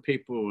 Yeah, some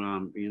people,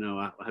 you know,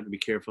 I have to be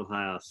careful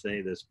how I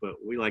say this, but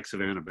we like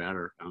Savannah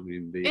better. I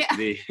mean,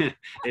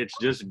 it's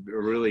just a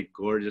really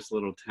gorgeous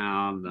little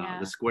town.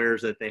 The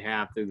squares that they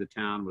have through the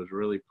town was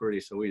really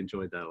pretty, so we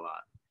enjoyed that a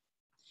lot.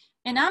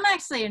 And I'm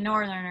actually a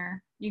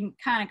Northerner. You can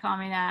kind of call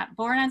me that.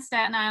 Born on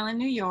Staten Island,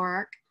 New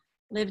York,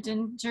 lived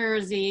in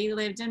Jersey,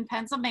 lived in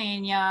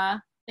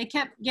Pennsylvania. They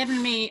kept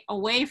getting me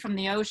away from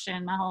the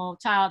ocean my whole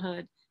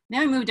childhood. Then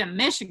we moved to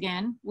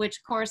Michigan, which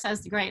of course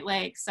has the Great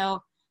Lakes.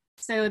 So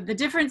the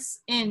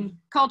difference in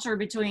culture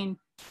between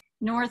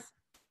North,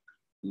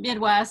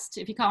 Midwest,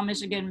 if you call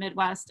Michigan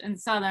Midwest, and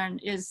Southern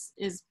is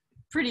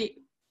pretty.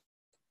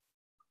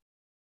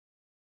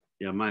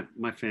 Yeah,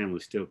 my family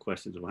still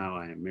questions how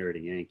I am married a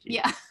Yankee.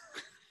 Yeah.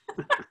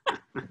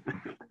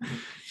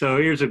 So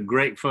here's a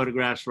great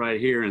photographs right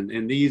here,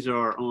 and these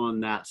are on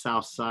that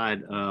south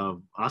side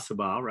of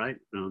Ossabaw, right,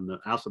 on the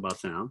Ossabaw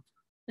Sound.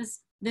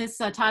 This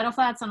tidal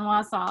flats on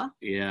Wausau.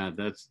 Yeah,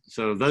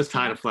 those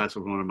tidal flats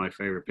were one of my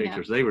favorite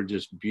pictures. Yeah. They were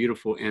just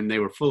beautiful, and they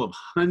were full of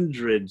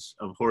hundreds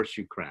of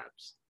horseshoe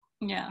crabs.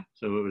 Yeah.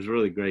 So it was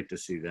really great to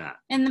see that.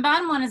 And the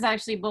bottom one is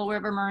actually Bull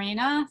River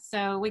Marina.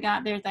 So we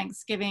got there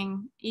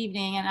Thanksgiving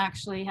evening and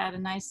actually had a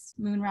nice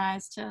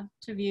moonrise to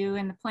view,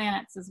 and the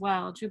planets as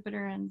well,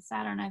 Jupiter and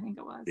Saturn, I think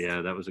it was.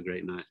 Yeah, that was a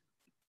great night.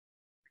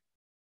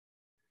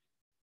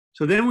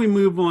 So then we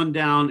move on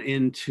down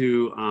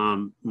into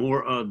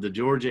more of the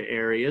Georgia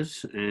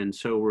areas. And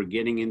so we're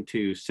getting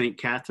into St.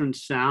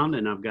 Catharines Sound,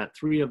 and I've got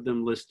 3 of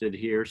them listed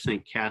here: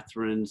 St.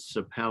 Catharines,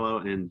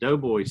 Sapelo, and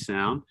Doughboy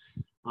Sound.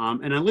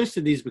 And I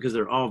listed these because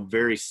they're all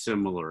very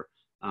similar.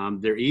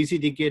 They're easy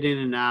to get in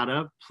and out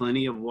of,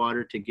 plenty of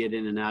water to get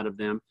in and out of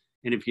them.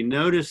 And if you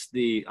notice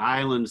the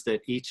islands that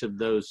each of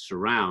those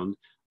surround,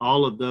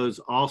 all of those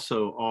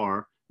also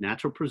are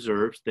natural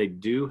preserves. They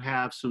do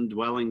have some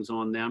dwellings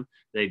on them.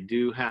 They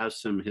do have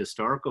some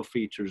historical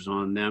features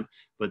on them,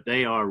 but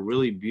they are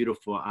really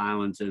beautiful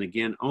islands. And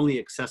again, only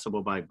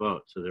accessible by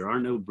boat. So there are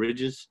no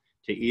bridges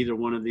to either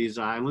one of these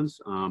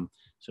islands.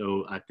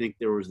 So I think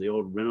there was the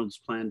old Reynolds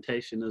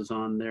Plantation is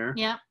on there.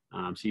 Yeah.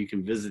 So you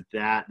can visit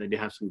that. They do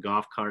have some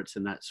golf carts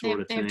and that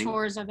sort of thing. They have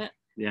tours of it.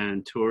 Yeah,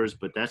 and tours,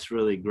 but that's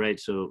really great.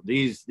 So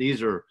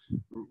these are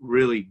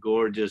really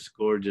gorgeous,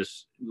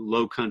 gorgeous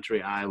low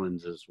country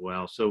islands as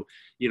well. So,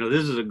 you know,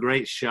 this is a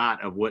great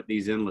shot of what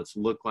these inlets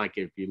look like.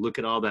 If you look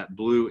at all that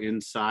blue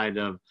inside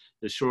of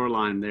the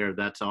shoreline there,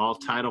 that's all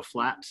tidal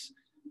flats.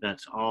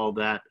 That's all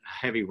that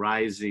heavy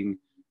rising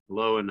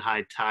low and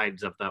high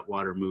tides of that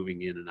water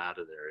moving in and out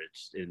of there.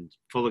 It's in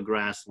full of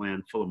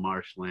grassland, full of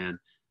marshland,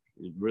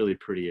 really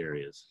pretty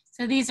areas.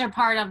 So these are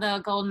part of the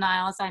Golden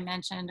Isle, as I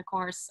mentioned, of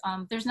course.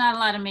 There's not a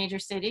lot of major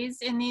cities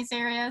in these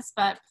areas,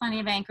 but plenty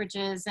of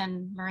anchorages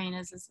and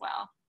marinas as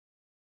well.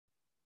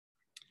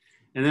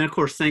 And then, of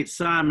course, St.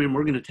 Simon,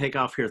 we're going to take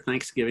off here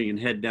Thanksgiving and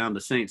head down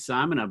to St.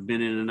 Simon. I've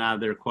been in and out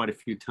of there quite a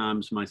few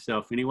times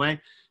myself anyway.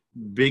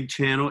 Big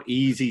channel,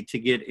 easy to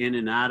get in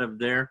and out of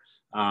there.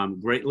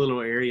 Great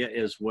little area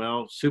as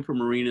well. Super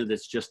marina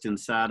that's just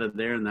inside of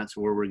there, and that's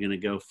where we're going to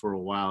go for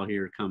a while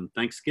here come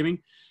Thanksgiving.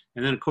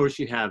 And then, of course,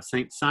 you have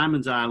St.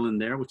 Simon's Island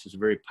there, which is a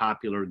very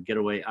popular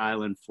getaway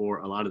island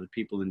for a lot of the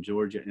people in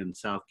Georgia and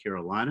South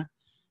Carolina.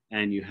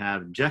 And you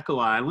have Jekyll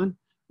Island,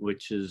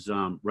 which is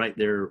right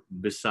there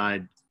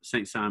beside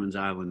St. Simon's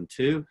Island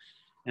too.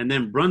 And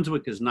then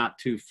Brunswick is not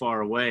too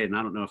far away. And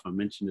I don't know if I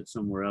mentioned it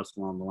somewhere else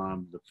along the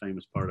line, the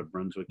famous part of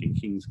Brunswick and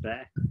Kings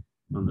Bay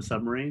on the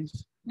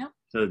submarines. Nope.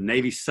 So the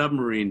Navy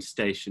submarine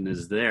station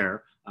is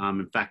there.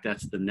 In fact,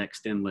 that's the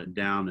next inlet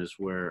down is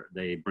where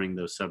they bring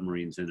those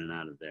submarines in and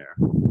out of there.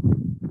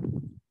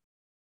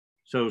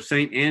 So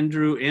St.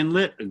 Andrew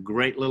Inlet, a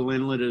great little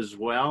inlet as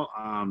well.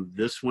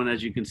 This one,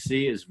 as you can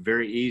see, is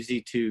very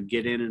easy to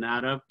get in and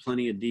out of.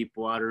 Plenty of deep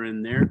water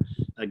in there.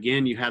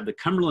 Again, you have the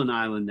Cumberland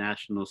Island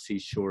National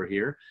Seashore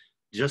here.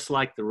 Just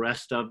like the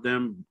rest of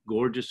them,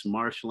 gorgeous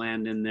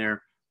marshland in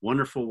there,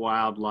 wonderful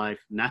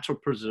wildlife, natural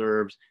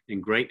preserves,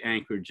 and great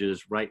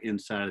anchorages right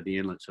inside of the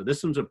inlet. So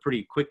this one's a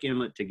pretty quick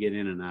inlet to get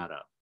in and out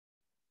of.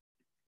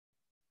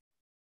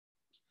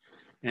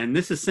 And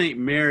this is St.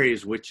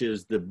 Mary's, which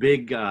is the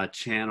big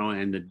channel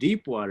and the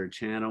deep water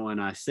channel.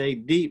 And I say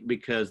deep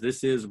because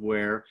this is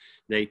where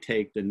they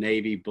take the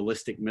Navy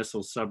ballistic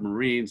missile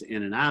submarines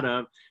in and out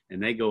of,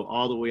 and they go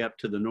all the way up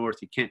to the north.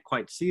 You can't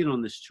quite see it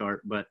on this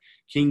chart, but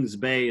Kings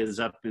Bay is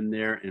up in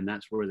there, and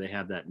that's where they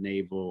have that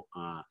naval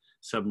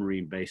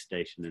submarine base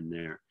station in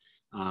there.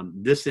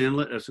 This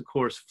inlet is, of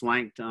course,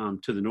 flanked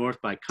to the north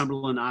by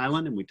Cumberland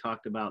Island, and we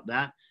talked about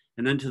that.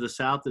 And then to the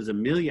south is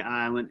Amelia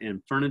Island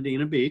and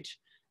Fernandina Beach.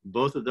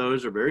 Both of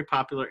those are very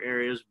popular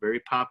areas,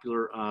 very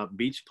popular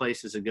beach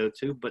places to go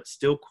to, but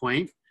still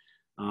quaint,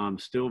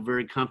 still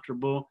very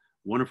comfortable,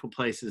 wonderful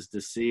places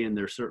to see, and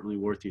they're certainly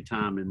worth your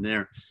time in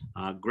there.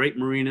 Great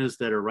marinas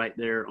that are right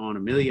there on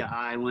Amelia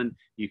Island.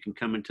 You can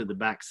come into the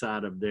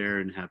backside of there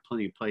and have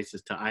plenty of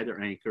places to either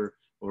anchor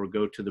or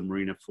go to the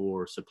marina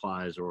for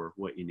supplies or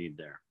what you need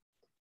there.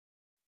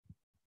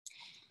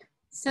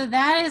 So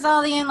that is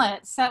all the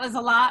inlets. That was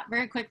a lot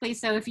very quickly.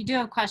 So if you do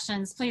have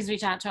questions, please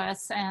reach out to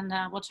us, and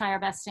we'll try our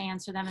best to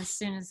answer them as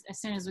soon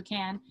as we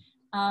can.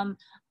 I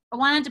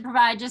wanted to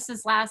provide just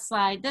this last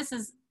slide. This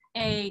is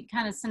a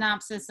kind of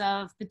synopsis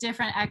of the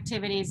different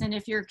activities. And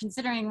if you're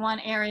considering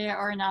one area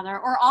or another,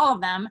 or all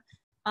of them,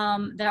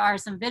 there are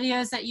some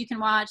videos that you can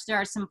watch. There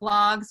are some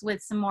blogs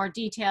with some more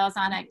details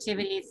on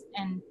activities,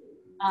 and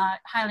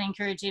highly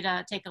encourage you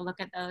to take a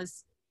look at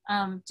those.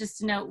 Just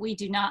to note, we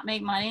do not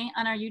make money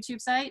on our YouTube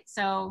site,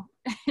 so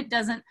it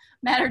doesn't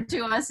matter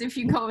to us if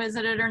you go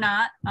visit it or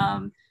not.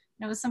 You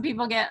know, some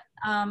people get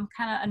kind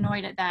of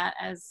annoyed at that,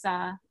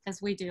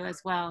 as we do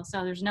as well.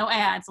 So there's no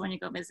ads when you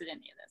go visit any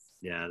of this.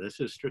 Yeah, this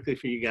is strictly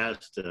for you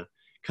guys to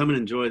come and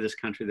enjoy this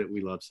country that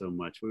we love so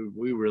much.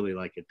 We really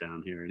like it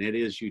down here, and it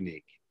is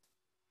unique.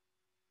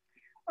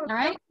 Well, All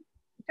right.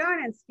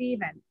 John and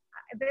Stephen,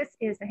 this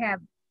have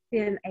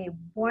been a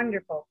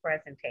wonderful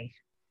presentation.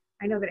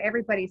 I know that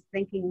everybody's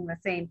thinking the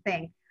same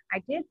thing.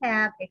 I did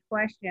have a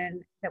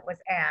question that was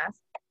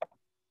asked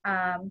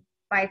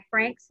by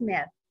Frank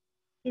Smith.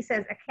 He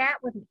says, a cat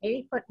with an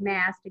 80-foot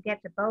mast to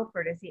get to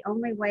Beaufort is the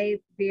only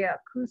way via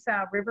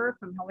Coosaw River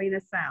from Helena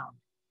Sound.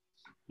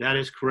 That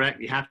is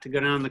correct. You have to go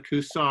down the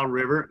Coosaw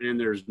River, and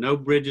there's no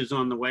bridges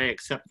on the way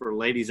except for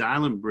Ladies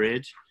Island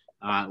Bridge.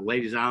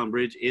 Ladies Island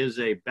Bridge is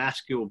a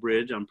bascule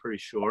bridge, I'm pretty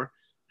sure.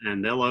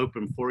 And they'll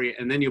open for you,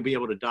 and then you'll be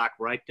able to dock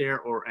right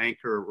there or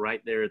anchor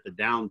right there at the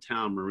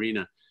downtown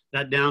marina.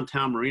 That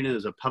downtown marina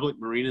is a public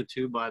marina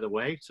too, by the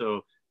way,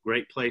 so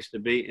great place to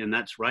be, and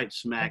that's right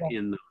smack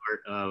in the heart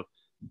of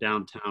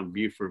downtown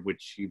Beaufort,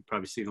 which you've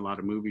probably seen a lot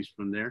of movies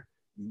from there.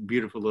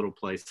 Beautiful little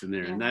place in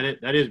there, yeah. And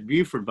that is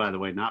Beaufort, by the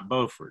way, not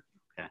Beaufort.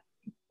 Okay.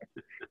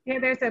 Yeah,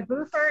 there's a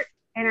Beaufort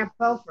and a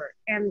Beaufort,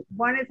 and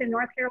one is in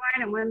North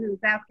Carolina and one's in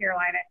South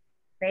Carolina.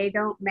 They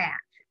don't match.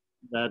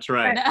 That's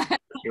right. That's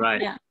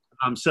right. Yeah.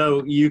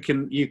 So you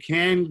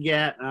can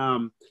get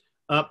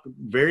up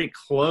very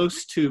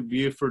close to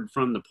Beaufort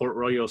from the Port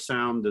Royal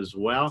Sound as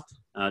well,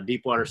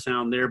 Deepwater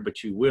Sound there,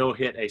 but you will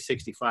hit a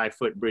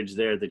 65-foot bridge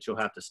there that you'll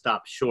have to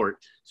stop short.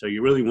 So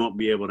you really won't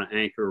be able to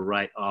anchor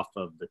right off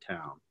of the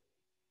town.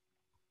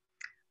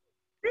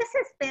 This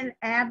has been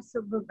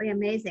absolutely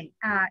amazing.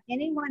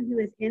 Anyone who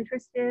is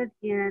interested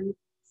in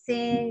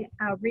seeing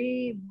a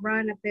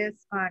rerun of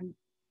this on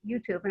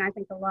YouTube, and I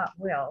think a lot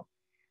will.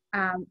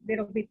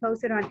 It'll be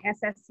posted on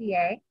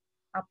SSCA.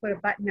 I'll put a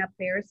button up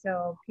there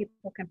so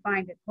people can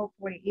find it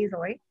hopefully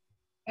easily.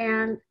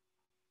 And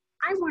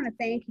I want to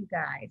thank you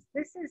guys.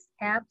 This is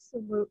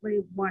absolutely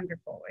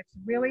wonderful. It's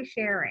really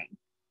sharing.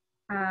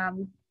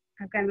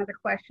 I've got another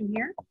question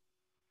here.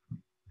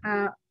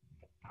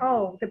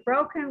 Oh, the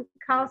broken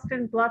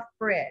Colston Bluff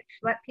Bridge.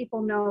 Let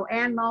people know.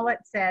 Ann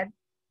Mollett said,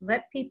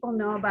 let people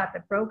know about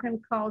the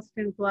broken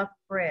Colston Bluff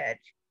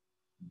Bridge.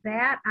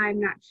 That I'm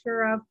not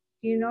sure of.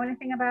 Do you know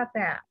anything about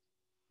that?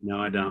 No,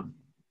 I don't.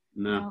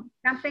 No.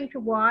 Something to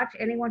watch.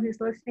 Anyone who's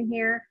listening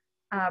here,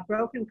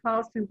 broken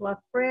Colston Bluff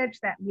Bridge,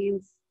 that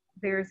means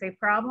there's a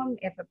problem.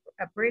 If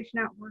a bridge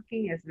not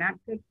working is not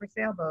good for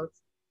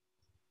sailboats.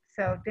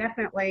 So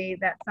definitely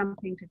that's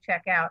something to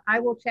check out. I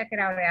will check it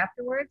out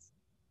afterwards.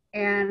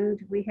 And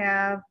we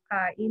have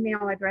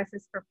email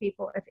addresses for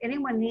people. If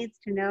anyone needs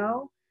to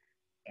know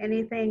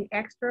anything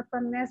extra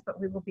from this, but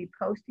we will be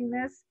posting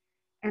this.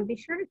 And be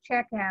sure to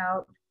check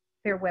out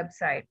their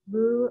website,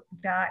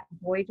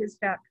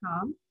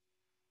 blue.voyages.com.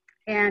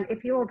 And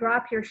if you will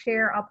drop your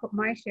share, I'll put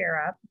my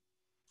share up.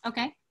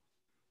 Okay.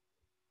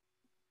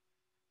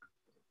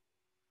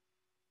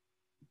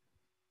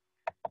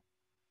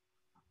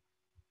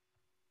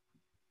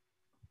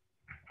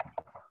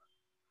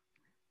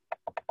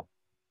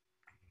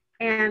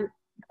 And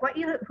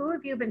who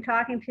have you been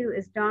talking to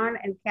is Don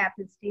and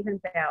Captain Stephen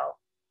Bell,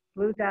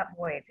 Blue Dot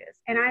Voyages.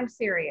 And I'm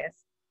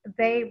serious.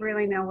 They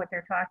really know what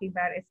they're talking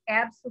about. It's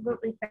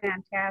absolutely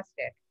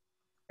fantastic,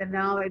 the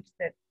knowledge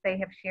that they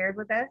have shared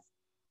with us.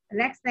 The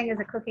next thing is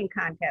a cooking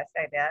contest,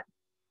 I bet.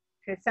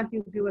 It's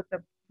something to do with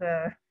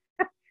the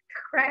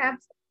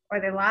crabs or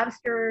the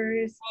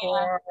lobsters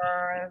or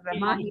the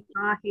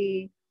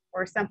mahi-mahi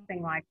or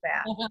something like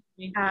that.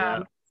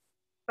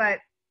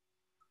 But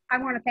I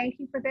want to thank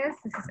you for this.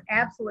 This is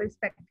absolutely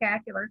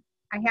spectacular.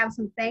 I have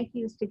some thank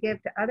yous to give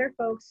to other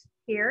folks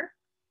here,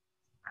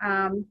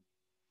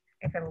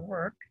 if it'll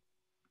work.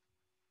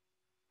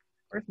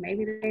 Of course,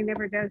 maybe it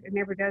never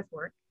does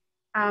work.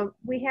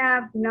 We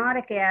have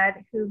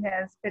Nauticad, who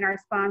has been our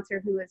sponsor,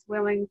 who is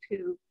willing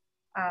to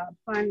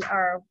fund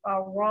our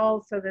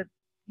role so that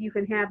you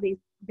can have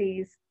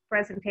these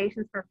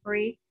presentations for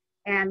free.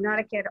 And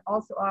Nauticad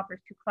also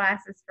offers 2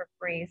 classes for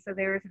free. So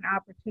there is an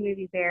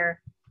opportunity there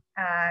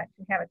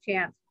to have a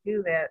chance to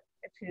do that,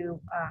 to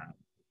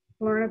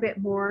learn a bit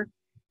more.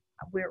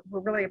 We're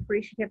really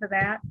appreciative of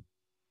that.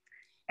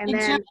 And then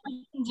Joan,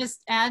 I can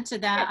just add to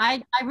that.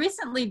 I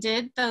recently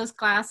did those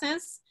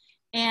classes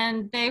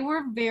and they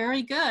were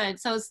very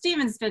good. So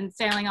Stephen's been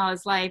sailing all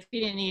his life.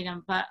 He didn't need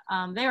them, but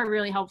they were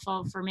really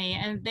helpful for me.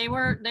 And they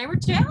were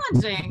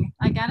challenging.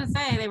 I gotta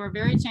say, they were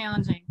very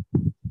challenging.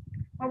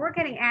 Well, we're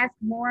getting asked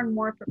more and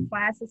more for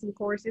classes and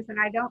courses,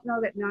 and I don't know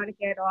that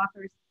Nauticad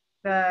offers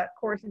the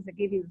courses that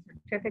give you the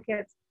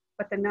certificates,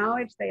 but the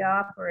knowledge they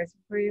offer is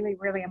really,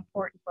 really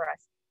important for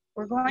us.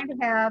 We're going to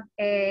have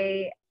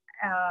a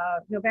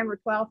November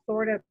 12th,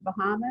 Florida,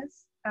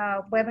 Bahamas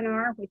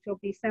webinar, which will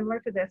be similar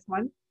to this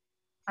one.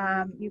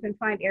 You can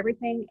find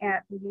everything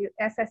at the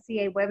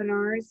SSCA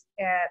webinars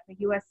at the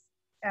US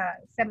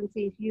 7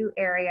 Seas U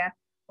area.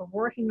 We're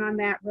working on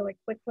that really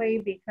quickly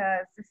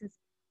because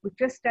we've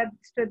just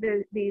stood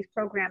these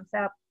programs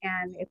up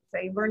and it's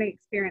a learning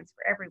experience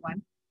for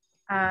everyone.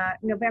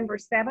 November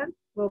 7th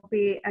will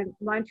be a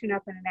luncheon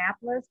up in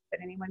Annapolis,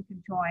 but anyone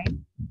can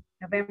join.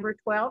 November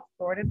 12th,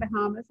 Florida,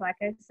 Bahamas, like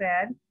I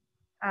said.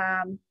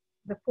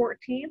 The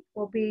 14th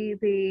will be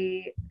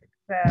the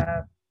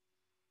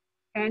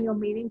annual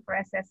meeting for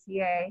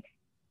SSCA.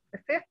 The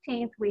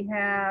 15th, we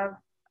have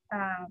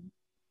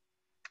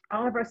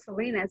Oliver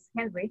Salinas,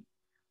 Henry,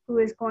 who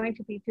is going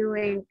to be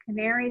doing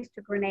Canaries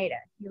to Grenada.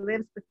 He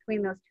lives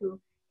between those 2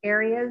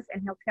 areas,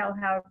 and he'll tell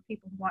how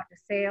people who want to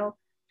sail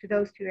to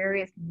those 2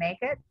 areas can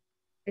make it.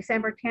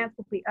 December 10th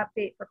will be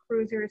update for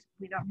cruisers.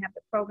 We don't have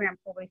the program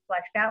fully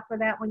fleshed out for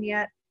that one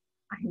yet.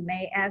 I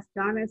may ask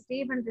Donna and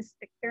Stephen to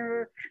stick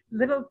their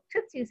little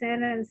tootsies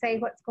in and say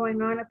what's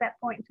going on at that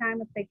point in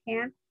time if they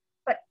can.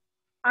 But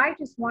I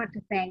just want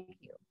to thank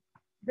you.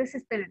 This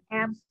has been an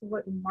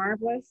absolutely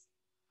marvelous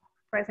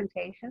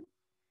presentation,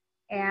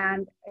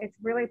 and it's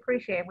really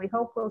appreciated. We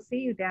hope we'll see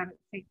you down at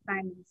St.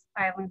 Simon's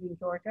Island in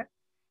Georgia.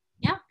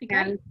 Yeah, be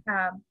great.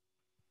 And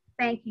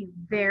thank you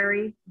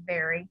very,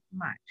 very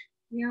much.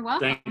 You're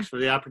welcome. Thanks for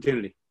the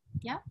opportunity.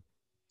 Yeah.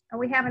 And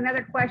we have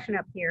another question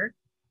up here.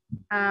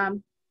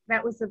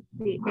 That was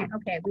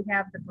okay, we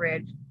have the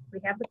bridge. We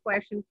have the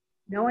question.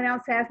 No one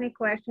else has any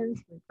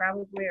questions. We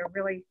probably are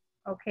really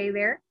okay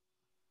there.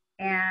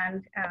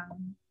 And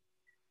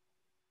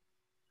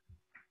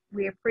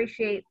we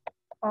appreciate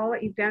all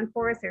that you've done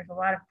for us. There's a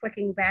lot of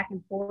clicking back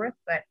and forth,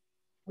 but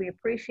we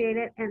appreciate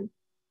it. And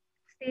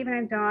Stephen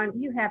and Dawn,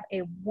 you have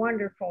a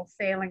wonderful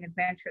sailing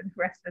adventure the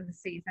rest of the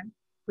season.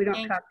 We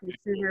don't talk to you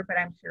sooner, but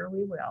I'm sure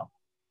we will.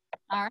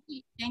 All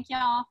right. Thank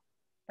y'all.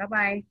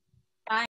 Bye-bye.